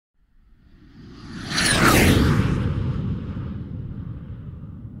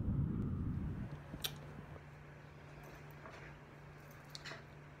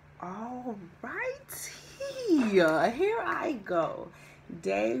Here I go.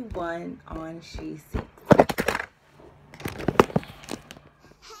 Day 1 on SheSeeks.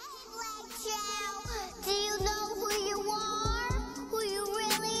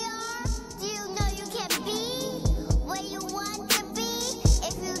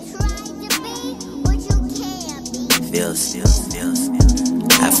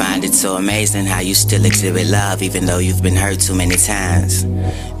 I find it so amazing how you still exhibit love even though you've been hurt too many times.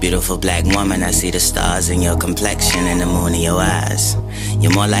 Beautiful black woman, I see the stars in your complexion and the moon in your eyes.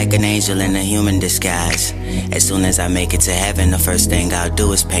 You're more like an angel in a human disguise. As soon as I make it to heaven, the first thing I'll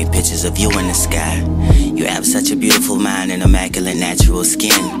do is paint pictures of you in the sky. You have such a beautiful mind and immaculate natural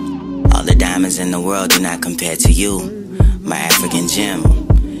skin. All the diamonds in the world do not compare to you, my African gem.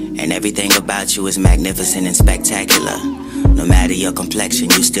 And everything about you is magnificent and spectacular. No matter your complexion,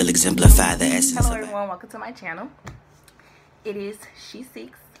 you still exemplify the essence. Hello everyone, welcome to my channel. It is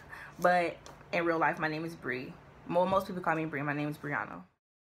SheSeeks, but in real life my name is Bree. Most people call me Bree. My name is Brianna.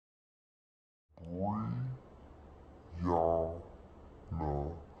 Y'all,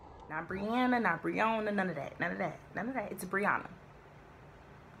 no. Not Brianna, not Brianna, none of that. None of that. It's Brianna.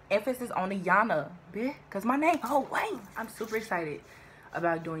 Emphasis on the Yana, bitch. Cause my name, oh wait. I'm super excited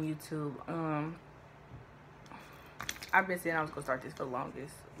about doing YouTube. I've been saying I was gonna start this for the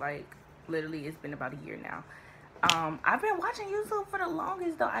longest. Like literally it's been about a year now. I've been watching YouTube for the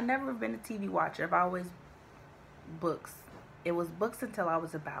longest though. I've never been a TV watcher. I've always books. It was books until I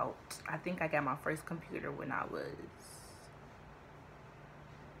was about, I think I got my first computer when I was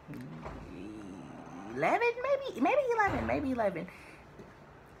 11, maybe 11.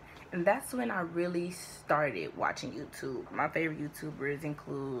 And that's when I really started watching YouTube. My favorite YouTubers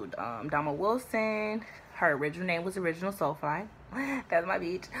include Dama Wilson. Her original name was Original Soulfly. That's my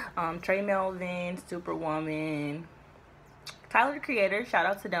beach. Trey Melvin, Superwoman, Tyler the Creator. Shout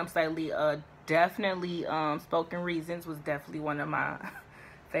out to them slightly. Definitely Spoken Reasons was definitely one of my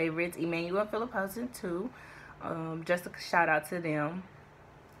favorites. Emmanuel Philip Hudson too. Just a shout out to them.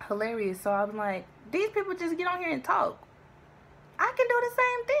 Hilarious. So I'm like, these people just get on here and talk. I can do the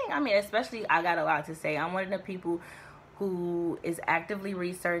same thing. I mean, especially I got a lot to say. I'm one of the people who is actively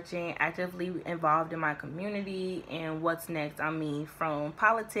researching, actively involved in my community and what's next. I mean, from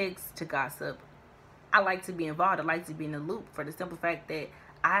politics to gossip. I like to be involved. I like to be in the loop for the simple fact that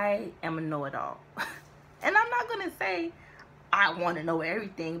I am a know-it-all. And I'm not going to say I want to know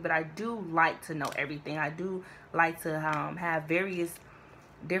everything, but I do like to know everything. I do like to have various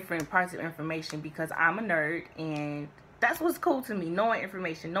different parts of information because I'm a nerd, and that's what's cool to me. Knowing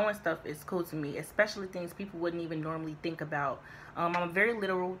information, knowing stuff is cool to me, especially things people wouldn't even normally think about. I'm a very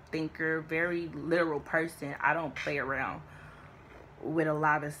literal thinker, very literal person. I don't play around with a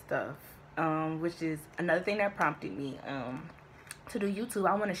lot of stuff, which is another thing that prompted me to do YouTube.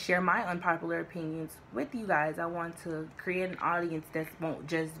 I want to share my unpopular opinions with you guys. I want to create an audience that won't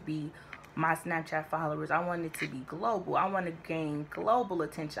just be my Snapchat followers. I want it to be global. I want to gain global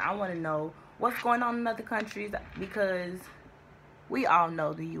attention. I want to know what's going on in other countries, because we all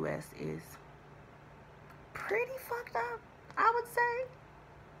know the US is pretty fucked up, I would say.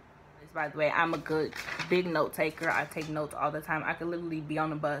 By the way, I'm a good big note taker. I take notes all the time. I could literally be on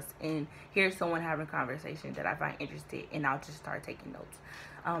the bus and hear someone having a conversation that I find interested, and I'll just start taking notes.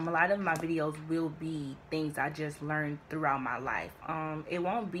 A lot of my videos will be things I just learned throughout my life. It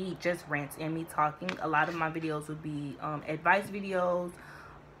won't be just rants and me talking. A lot of my videos will be advice videos,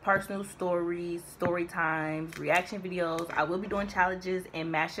 personal stories, story times, reaction videos. I will be doing challenges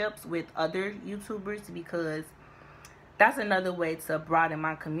and mashups with other YouTubers because that's another way to broaden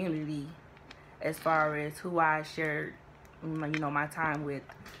my community as far as who I share, you know, my time with.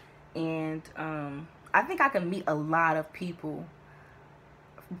 And I think I can meet a lot of people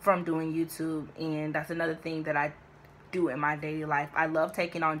from doing YouTube, and that's another thing that I do in my daily life. I love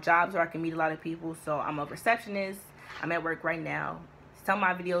taking on jobs where I can meet a lot of people. So I'm a receptionist. I'm at work right now. Some of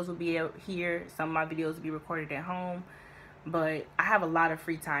my videos will be out here. Some of my videos will be recorded at home. But I have a lot of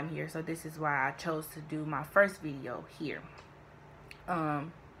free time here. So this is why I chose to do my first video here.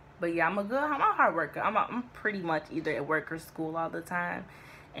 But yeah, I'm a hard worker. I'm pretty much either at work or school all the time.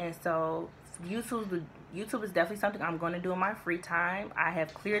 And so YouTube is definitely something I'm going to do in my free time. I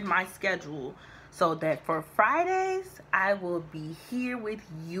have cleared my schedule so that for Fridays, I will be here with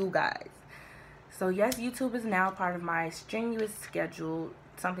you guys. So yes, YouTube is now part of my strenuous schedule.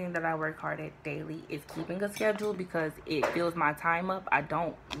 Something that I work hard at daily is keeping a schedule because it fills my time up. I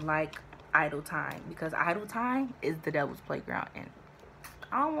don't like idle time because idle time is the devil's playground, and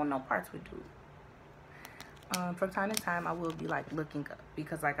I don't want no parts with dude. From time to time, I will be like looking up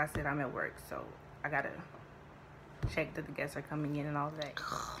because, like I said, I'm at work, so I gotta check that the guests are coming in and all that.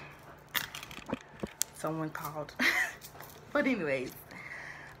 someone called. But anyways,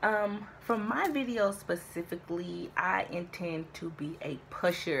 for my videos specifically, I intend to be a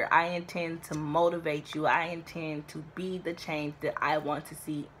pusher. I intend to motivate you. I intend to be the change that I want to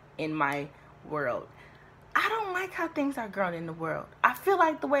see in my world. I don't like how things are growing in the world. I feel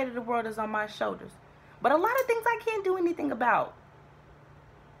like the weight of the world is on my shoulders, but a lot of things I can't do anything about.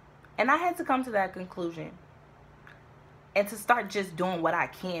 And I had to come to that conclusion and to start just doing what I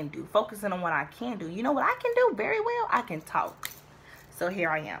can do, focusing on what I can do. You know what I can do very well? I can talk. So here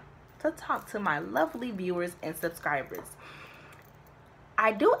I am to talk to my lovely viewers and subscribers.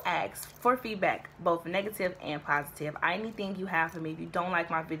 I do ask for feedback, both negative and positive. Anything you have for me. If you don't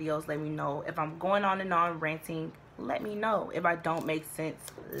like my videos, let me know. If I'm going on and on ranting, let me know. If I don't make sense,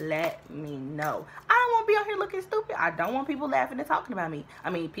 let me know. I don't want to be out here looking stupid. I don't want people laughing and talking about me.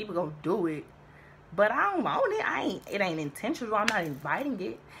 I mean, people gonna do it, but I don't own it. It ain't intentional. I'm not inviting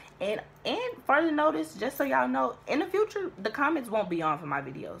it. And further notice, just so y'all know, in the future, the comments won't be on for my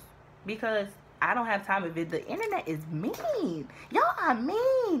videos because I don't have time of it. The internet is mean. Y'all are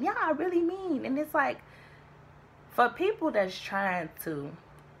mean. Y'all are really mean. And it's like, for people that's trying to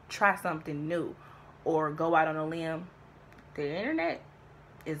try something new or go out on a limb, the internet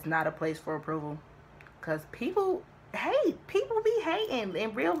is not a place for approval. Because people hate. People be hating.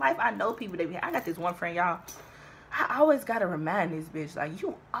 In real life, I know people that be hating. I got this one friend, y'all. I always got to remind this bitch, like,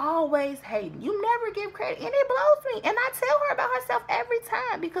 you always hating. You never give credit. And it blows me. And I tell her about herself every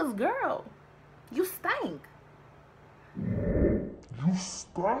time because, girl, you stink. You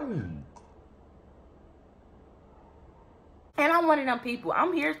stink. And I'm one of them people.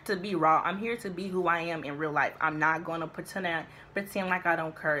 I'm here to be raw. I'm here to be who I am in real life. I'm not going to pretend like I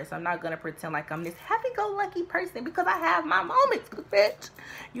don't curse. I'm not going to pretend like I'm this happy-go-lucky person because I have my moments, bitch.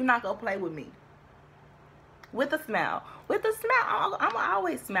 You're not going to play with me. With a smile. With a smile. I'm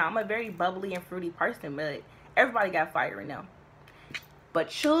always smile. I'm a very bubbly and fruity person, but everybody got fire in them. But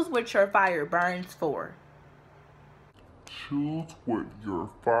choose what your fire burns for. Choose what your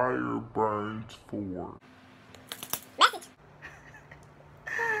fire burns for.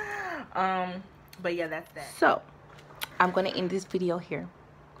 But yeah, that's that. So, I'm going to end this video here.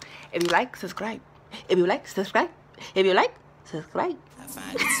 If you like, subscribe. If you like, subscribe. If you like, subscribe. I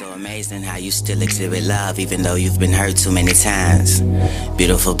find it so amazing how you still exhibit love even though you've been hurt too many times.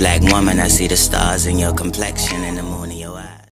 Beautiful black woman, I see the stars in your complexion and the moon in your eyes.